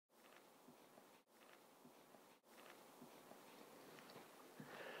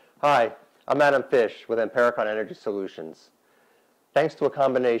Hi, I'm Adam Fish with Renewable Energy Solutions. Thanks to a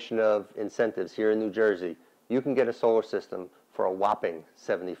combination of incentives here in New Jersey, you can get a solar system for a whopping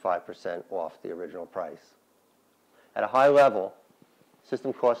 75% off the original price. At a high level,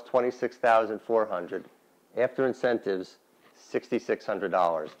 system costs $26,400. After incentives,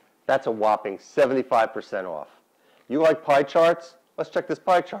 $6,600. That's a whopping 75% off. You like pie charts? Let's check this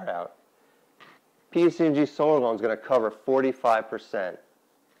pie chart out. PSE&G Solar Loan is going to cover 45%.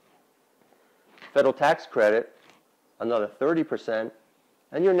 Federal tax credit, another 30%,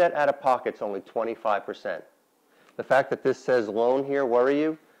 and your net out-of-pocket is only 25%. The fact that this says loan here worry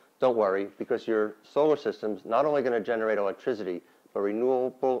you? Don't worry, because your solar system's not only going to generate electricity, but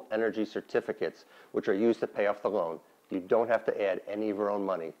renewable energy certificates, which are used to pay off the loan. You don't have to add any of your own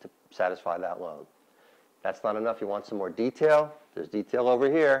money to satisfy that loan. That's not enough. You want some more detail? There's detail over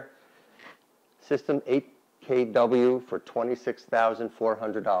here. System 8kW for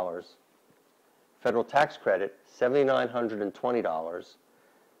 $26,400. Federal tax credit, $7,920.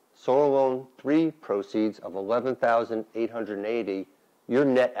 Solar Loan III proceeds of $11,880. Your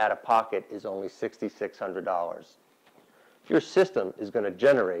net out-of-pocket is only $6,600. Your system is going to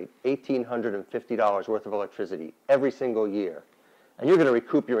generate $1,850 worth of electricity every single year. And you're going to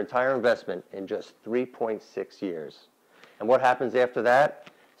recoup your entire investment in just 3.6 years. And what happens after that?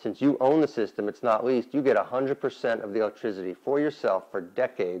 Since you own the system, it's not leased, you get 100% of the electricity for yourself for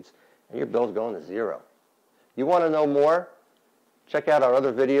decades, and your bill's going to zero. You want to know more? Check out our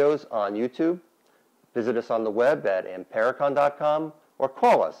other videos on YouTube. Visit us on the web at ampericon.com or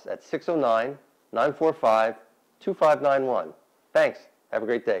call us at 609-945-2591. Thanks. Have a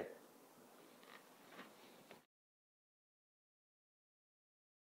great day.